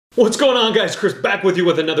What's going on, guys? Chris back with you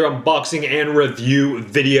with another unboxing and review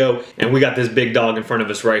video, and we got this big dog in front of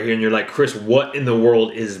us right here, and you're like, Chris, what in the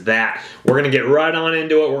world is that? We're gonna get right on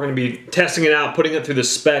into it. We're gonna be testing it out, putting it through the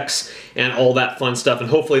specs and all that fun stuff, and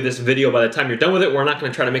hopefully this video, by the time you're done with it, we're not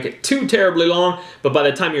gonna try to make it too terribly long, but by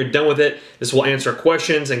the time you're done with it, this will answer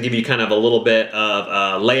questions and give you kind of a little bit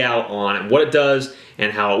of layout on what it does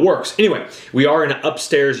and how it works. Anyway, we are in an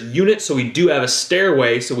upstairs unit, so we do have a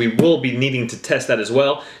stairway, so we will be needing to test that as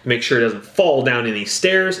well to make sure it doesn't fall down any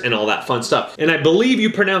stairs and all that fun stuff. And I believe you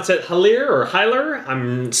pronounce it Hier or Hier.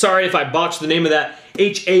 I'm sorry if I botched the name of that.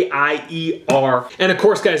 H-A-I-E-R. And of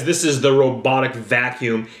course, guys, this is the robotic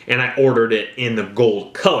vacuum, and I ordered it in the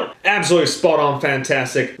gold color. Absolutely spot on,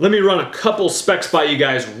 fantastic. Let me run a couple specs by you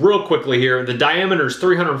guys real quickly here. The diameter is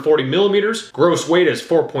 340 millimeters. Gross weight is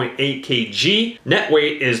 4.8 kg. Net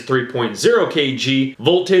weight is 3.0 kg.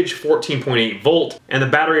 Voltage, 14.8 volt. And the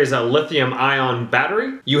battery is a lithium-ion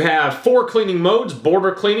battery. You have 4 cleaning modes: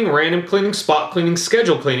 border cleaning, random cleaning, spot cleaning,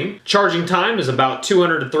 schedule cleaning. Charging time is about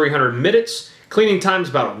 200 to 300 minutes. Cleaning time is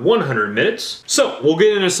about 100 minutes. So we'll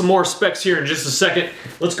get into some more specs here in just a second.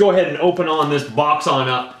 Let's go ahead and open on this box on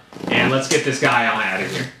up, and let's get this guy on out of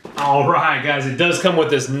here. All right, guys, it does come with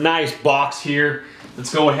this nice box here.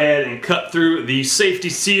 Let's go ahead and cut through the safety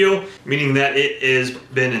seal, meaning that it has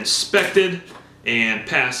been inspected and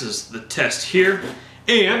passes the test here.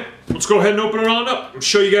 And let's go ahead and open it on up and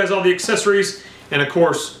show you guys all the accessories and, of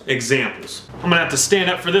course, examples. I'm gonna have to stand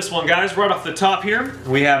up for this one, guys. Right off the top here,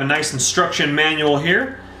 we have a nice instruction manual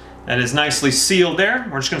here that is nicely sealed there.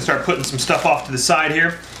 We're just gonna start putting some stuff off to the side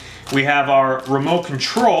here. We have our remote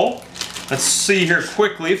control. Let's see here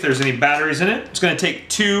quickly if there's any batteries in it. It's gonna take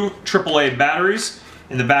 2 AAA batteries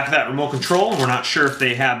in the back of that remote control. We're not sure if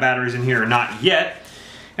they have batteries in here or not yet.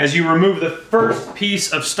 As you remove the first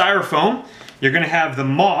piece of styrofoam, you're gonna have the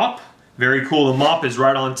mop. Very cool, the mop is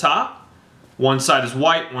right on top. One side is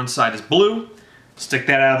white, one side is blue. Stick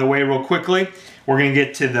that out of the way real quickly. We're gonna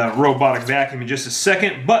get to the robotic vacuum in just a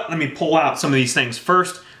second, but let me pull out some of these things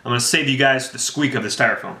first. I'm gonna save you guys the squeak of the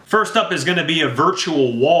styrofoam. First up is gonna be a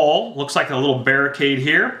virtual wall. Looks like a little barricade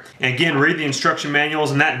here. And again, read the instruction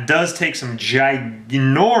manuals, and that does take some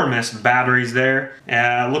ginormous batteries there.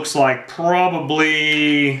 Looks like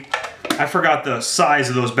probably, I forgot the size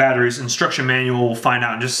of those batteries. Instruction manual, we'll find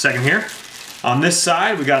out in just a second here. On this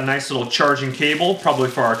side, we got a nice little charging cable,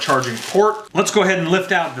 probably for our charging port. Let's go ahead and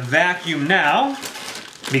lift out the vacuum now,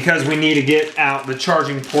 because we need to get out the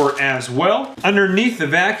charging port as well. Underneath the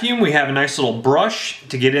vacuum, we have a nice little brush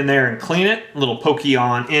to get in there and clean it. A little pokey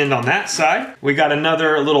on end on that side. We got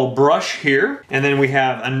another little brush here, and then we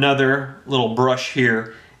have another little brush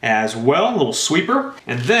here as well, a little sweeper.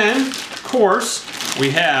 And then, of course,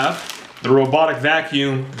 we have the robotic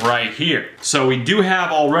vacuum right here. So we do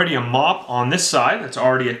have already a mop on this side that's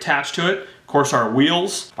already attached to it. Of course, our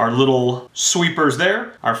wheels, our little sweepers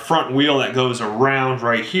there, our front wheel that goes around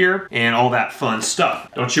right here, and all that fun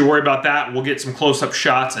stuff. Don't you worry about that. We'll get some close-up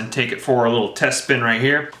shots and take it for a little test spin right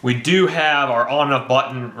here. We do have our on and off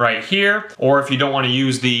button right here, or if you don't want to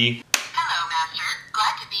use the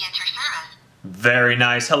very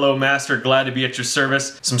nice. Hello, Master. Glad to be at your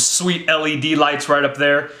service. Some sweet LED lights right up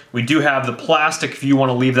there. We do have the plastic if you want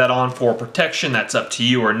to leave that on for protection. That's up to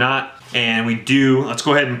you or not. And we do, let's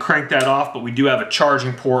go ahead and crank that off, but we do have a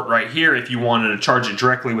charging port right here if you wanted to charge it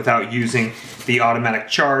directly without using the automatic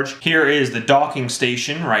charge. Here is the docking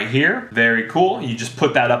station right here. Very cool. You just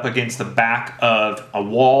put that up against the back of a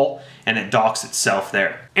wall and it docks itself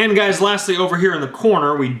there. And guys, lastly, over here in the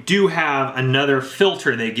corner, we do have another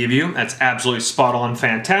filter they give you. That's absolutely spot on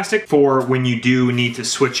fantastic for when you do need to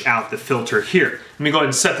switch out the filter here. Let me go ahead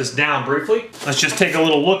and set this down briefly. Let's just take a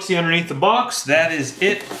little look-see underneath the box. That is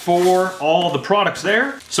it for all the products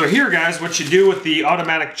there. So here, guys, what you do with the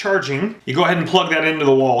automatic charging, you go ahead and plug that into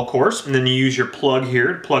the wall, of course, and then you use your plug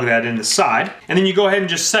here to plug that in the side. And then you go ahead and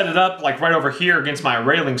just set it up like right over here against my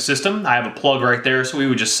railing system. I have a plug right there, so we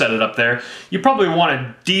would just set it up there. You probably want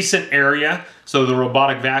a decent area so the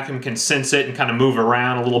robotic vacuum can sense it and kind of move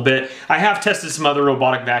around a little bit. I have tested some other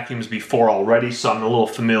robotic vacuums before already, so I'm a little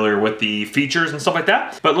familiar with the features and stuff like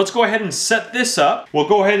that. But let's go ahead and set this up. We'll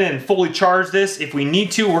go ahead and fully charge this. If we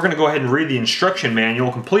need to, we're gonna go ahead and read the instruction manual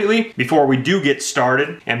completely before we do get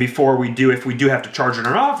started, and before we do, if we do have to charge it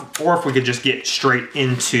or off, or if we could just get straight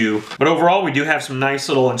into. But overall, we do have some nice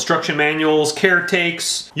little instruction manuals, care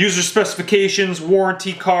takes, user specifications,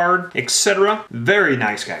 warranty card, etc. Very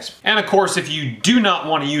nice, guys. And of course, if you do not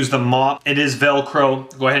want to use the mop, it is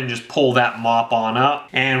Velcro. Go ahead and just pull that mop on up.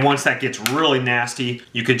 And once that gets really nasty,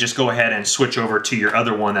 you could just go ahead and switch over to your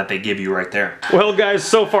other one that they give you right there. Well guys,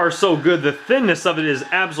 so far so good. The thinness of it is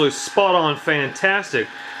absolutely spot on fantastic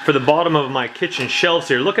for the bottom of my kitchen shelves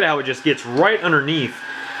here. Look at how it just gets right underneath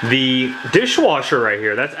the dishwasher right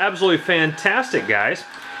here. That's absolutely fantastic, guys.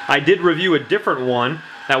 I did review a different one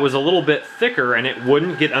that was a little bit thicker and it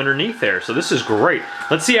wouldn't get underneath there. So this is great.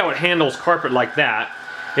 Let's see how it handles carpet like that.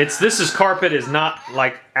 This is carpet, is not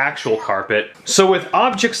like actual carpet. So with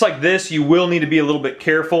objects like this, you will need to be a little bit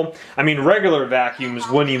careful. I mean, regular vacuums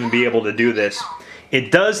wouldn't even be able to do this. It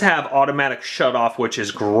does have automatic shut off, which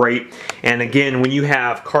is great. And again, when you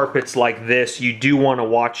have carpets like this, you do want to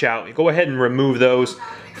watch out. Go ahead and remove those,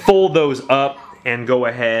 fold those up, and go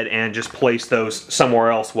ahead and just place those somewhere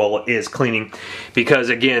else while it is cleaning. Because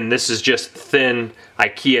again, this is just thin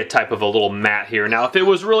IKEA type of a little mat here. Now if it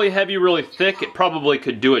was really heavy, really thick, it probably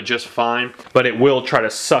could do it just fine, but it will try to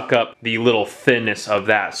suck up the little thinness of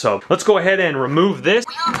that. So let's go ahead and remove this.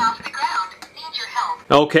 Wheels off the ground. Need your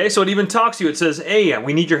help. Okay, so it even talks to you. It says, hey,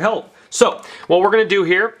 we need your help. So what we're gonna do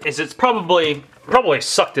here is it's probably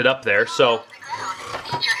sucked it up there. So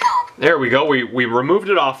Need your help. there we go, we removed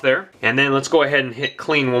it off there. And then let's go ahead and hit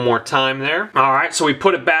clean one more time there. All right, so we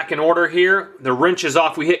put it back in order here. The wrench is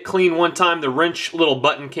off. We hit clean one time, the wrench little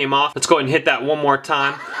button came off. Let's go ahead and hit that one more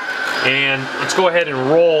time. And let's go ahead and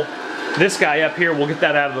roll this guy up here. We'll get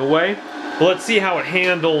that out of the way. But let's see how it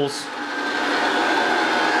handles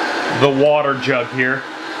the water jug here,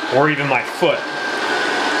 or even my foot.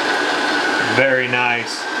 Very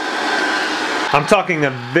nice. I'm talking a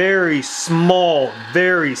very small,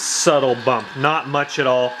 very subtle bump, not much at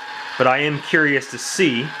all, but I am curious to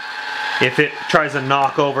see if it tries to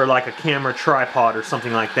knock over like a camera tripod or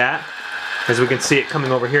something like that. As we can see it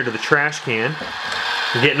coming over here to the trash can.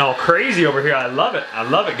 I'm getting all crazy over here. I love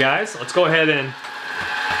it, guys. Let's go ahead and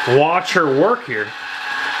watch her work here.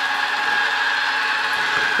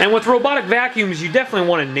 And with robotic vacuums, you definitely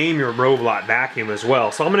want to name your robot vacuum as well.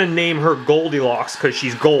 So I'm going to name her Goldilocks because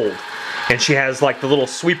she's gold. And she has like the little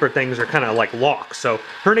sweeper things are kind of like locks. So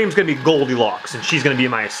her name's going to be Goldilocks and she's going to be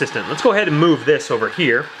my assistant. Let's go ahead and move this over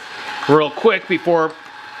here real quick before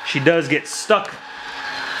she does get stuck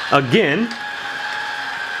again.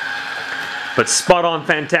 But spot on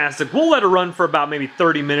fantastic. We'll let her run for about maybe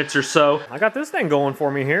 30 minutes or so. I got this thing going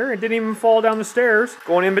for me here. It didn't even fall down the stairs,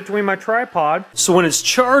 going in between my tripod. So when it's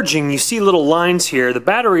charging, you see little lines here. The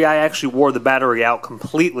battery, I actually wore the battery out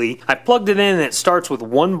completely. I plugged it in and it starts with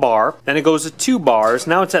 1 bar, then it goes to 2 bars,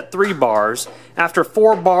 now it's at 3 bars. After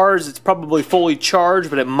 4 bars, it's probably fully charged,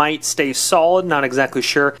 but it might stay solid, not exactly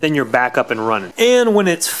sure. Then you're back up and running. And when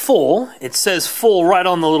it's full, it says full right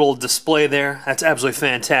on the little display there. That's absolutely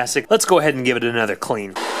fantastic. Let's go ahead and give it another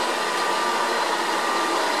clean.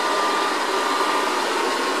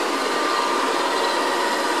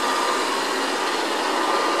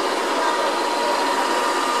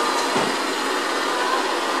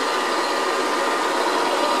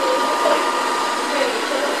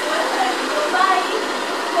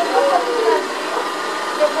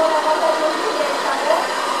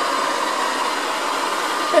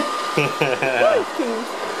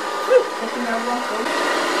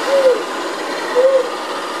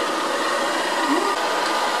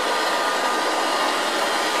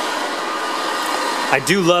 I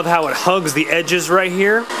do love how it hugs the edges right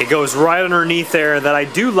here. It goes right underneath there. That I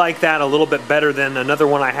do like that a little bit better than another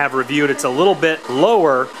one I have reviewed. It's a little bit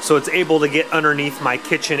lower, so it's able to get underneath my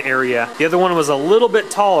kitchen area. The other one was a little bit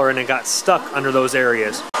taller and it got stuck under those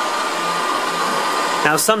areas.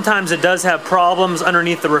 Now sometimes it does have problems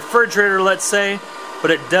underneath the refrigerator, let's say, but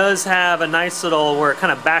it does have a nice little where it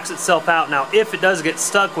kind of backs itself out. Now if it does get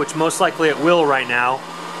stuck, which most likely it will right now,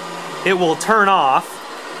 it will turn off,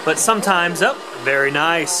 but sometimes, oh, very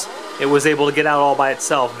nice. It was able to get out all by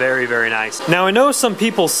itself. Very, very nice. Now I know some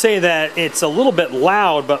people say that it's a little bit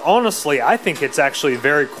loud, but honestly I think it's actually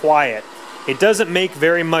very quiet. It doesn't make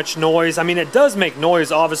very much noise. I mean, it does make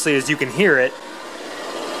noise obviously, as you can hear it,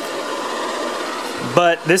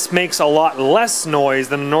 but this makes a lot less noise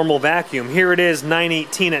than a normal vacuum. Here it is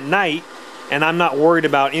 9:18 at night and I'm not worried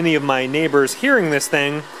about any of my neighbors hearing this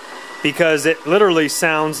thing because it literally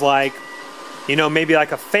sounds like, you know, maybe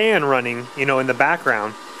like a fan running, you know, in the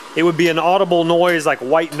background. It would be an audible noise, like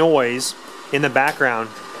white noise in the background.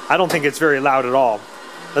 I don't think it's very loud at all.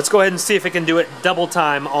 Let's go ahead and see if it can do it double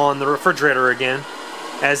time on the refrigerator again,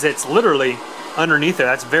 as it's literally underneath there.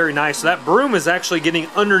 That's very nice. So that broom is actually getting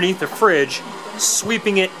underneath the fridge,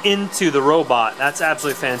 sweeping it into the robot. That's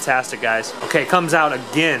absolutely fantastic, guys. Okay, comes out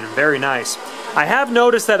again. Very nice. I have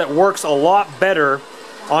noticed that it works a lot better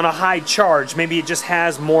on a high charge. Maybe it just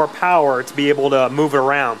has more power to be able to move it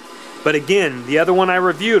around. But again, the other one I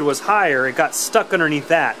reviewed was higher. It got stuck underneath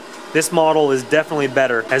that. this model is definitely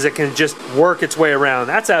better, as it can just work its way around.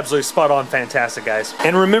 That's absolutely spot on fantastic, guys.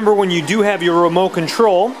 And remember, when you do have your remote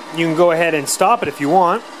control, you can go ahead and stop it if you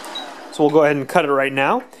want. So we'll go ahead and cut it right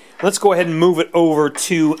now. Let's go ahead and move it over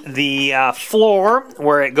to the floor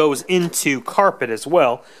where it goes into carpet as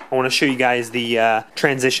well. I want to show you guys the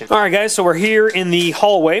transition. All right, guys, so we're here in the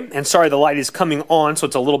hallway, and sorry, the light is coming on, so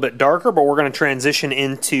it's a little bit darker, but we're going to transition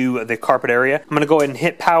into the carpet area. I'm going to go ahead and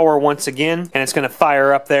hit power once again, and it's going to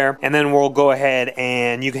fire up there, and then we'll go ahead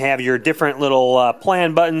and you can have your different little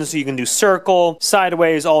plan buttons. So you can do circle,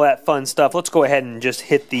 sideways, all that fun stuff. Let's go ahead and just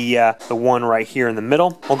hit the one right here in the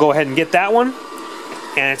middle. We'll go ahead and get that one.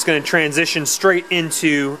 And it's going to transition straight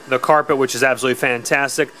into the carpet, which is absolutely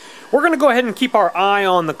fantastic. We're going to go ahead and keep our eye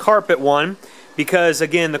on the carpet one because,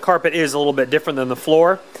 again, the carpet is a little bit different than the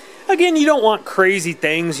floor. Again, you don't want crazy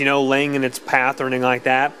things, you know, laying in its path or anything like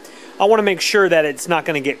that. I want to make sure that it's not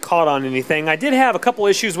going to get caught on anything. I did have a couple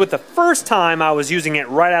issues with the first time I was using it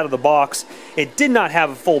right out of the box. It did not have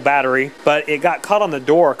a full battery, but it got caught on the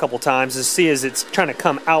door a couple times as it's trying to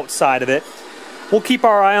come outside of it. We'll keep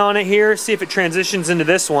our eye on it here, see if it transitions into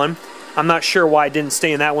this one. I'm not sure why it didn't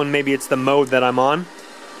stay in that one. Maybe it's the mode that I'm on.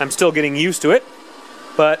 I'm still getting used to it,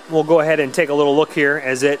 but we'll go ahead and take a little look here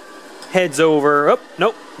as it heads over. Oh,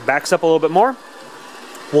 nope, backs up a little bit more.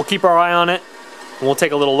 We'll keep our eye on it, and we'll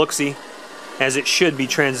take a little look-see as it should be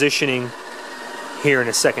transitioning here in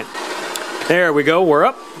a second. There we go, we're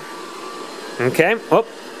up. Okay, oh,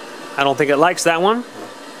 I don't think it likes that one.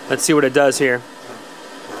 Let's see what it does here.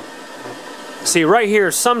 See, right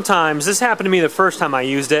here, sometimes, this happened to me the first time I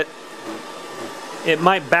used it. It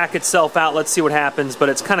might back itself out. Let's see what happens, but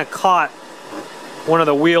it's kind of caught. One of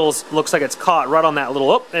the wheels looks like it's caught right on that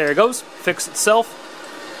little, oh, there it goes, fixed itself.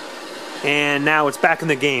 And now it's back in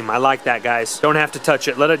the game. I like that, guys. Don't have to touch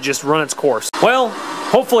it. Let it just run its course. Well,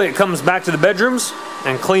 hopefully it comes back to the bedrooms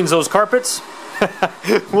and cleans those carpets.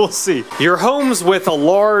 We'll see. Your homes with a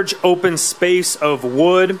large open space of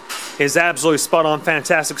wood is absolutely spot on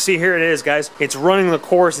fantastic. See, here it is, guys. It's running the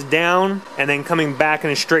course down and then coming back in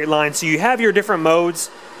a straight line. So you have your different modes.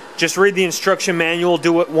 Just read the instruction manual,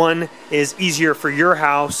 do what one is easier for your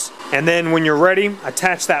house. And then when you're ready,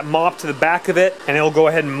 attach that mop to the back of it and it'll go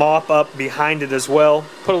ahead and mop up behind it as well.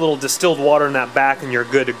 Put a little distilled water in that back and you're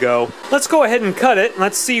good to go. Let's go ahead and cut it and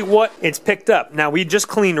let's see what it's picked up. Now, we just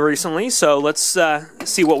cleaned recently, so let's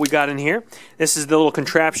see what we got in here. This is the little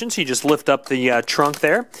contraption, so you just lift up the trunk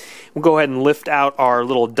there. We'll go ahead and lift out our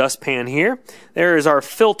little dustpan here. There is our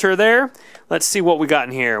filter there. Let's see what we got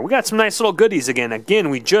in here. We got some nice little goodies again. Again,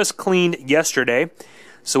 we just cleaned yesterday,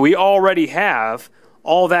 so we already have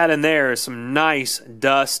all that in there. Is some nice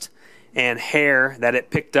dust and hair that it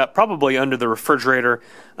picked up probably under the refrigerator,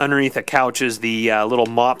 underneath the couches. The little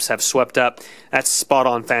mops have swept up. That's spot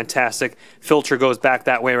on fantastic. Filter goes back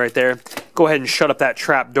that way right there. Go ahead and shut up that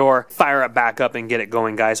trap door, fire it back up and get it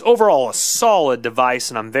going, guys. Overall, a solid device,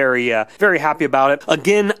 and I'm very happy about it.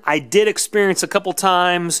 Again, I did experience a couple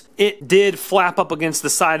times it did flap up against the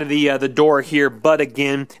side of the door here, but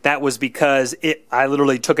again, that was because I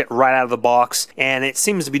literally took it right out of the box, and it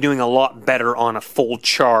seems to be doing a lot better on a full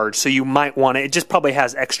charge. So you might want it. It just probably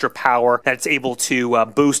has extra power that it's able to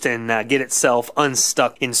boost and get itself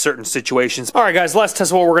unstuck in certain situations. All right, guys, let's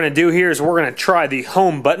test what we're going to do here is we're going to try the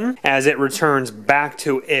home button as it returns back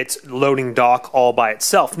to its loading dock all by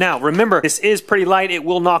itself. Now, remember, this is pretty light. It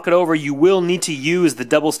will knock it over. You will need to use the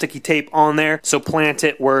double sticky tape on there, so plant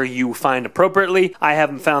it where you find appropriately. I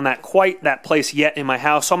haven't found that quite that place yet in my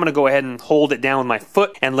house, so I'm going to go ahead and hold it down with my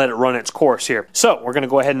foot and let it run its course here. So we're going to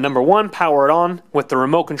go ahead and number one, power it on with the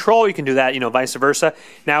remote control. You can do that, vice versa.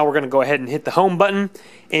 Now we're going to go ahead and hit the home button,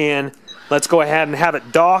 and let's go ahead and have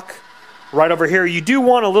it dock right over here. You do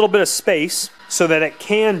want a little bit of space so that it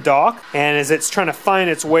can dock, and as it's trying to find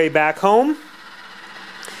its way back home,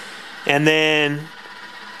 and then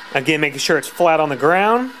again making sure it's flat on the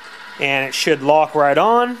ground, and it should lock right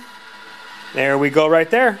on. There we go right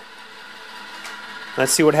there.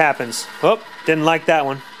 Let's see what happens. Oh, didn't like that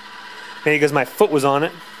one. Maybe because my foot was on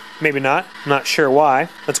it. Maybe not. I'm not sure why.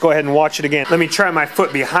 Let's go ahead and watch it again. Let me try my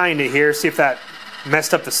foot behind it here, see if that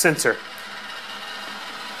messed up the sensor.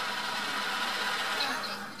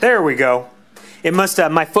 There we go. It must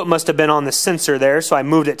have, my foot must have been on the sensor there, so I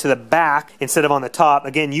moved it to the back instead of on the top.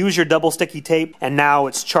 Again, use your double sticky tape, and now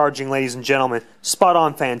it's charging, ladies and gentlemen. spot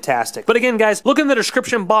on fantastic. But again, guys, look in the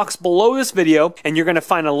description box below this video, and you're going to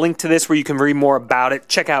find a link to this where you can read more about it,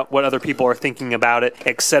 check out what other people are thinking about it,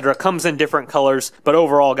 etc. Comes in different colors, but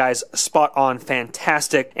overall, guys, spot on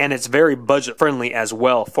fantastic, and it's very budget friendly as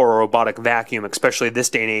well for a robotic vacuum, especially this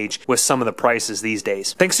day and age with some of the prices these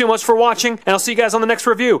days. Thanks so much for watching, and I'll see you guys on the next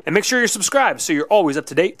review. And make sure you're subscribed so you're always up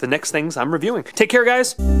to date with the next things I'm reviewing. Take care,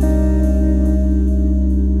 guys.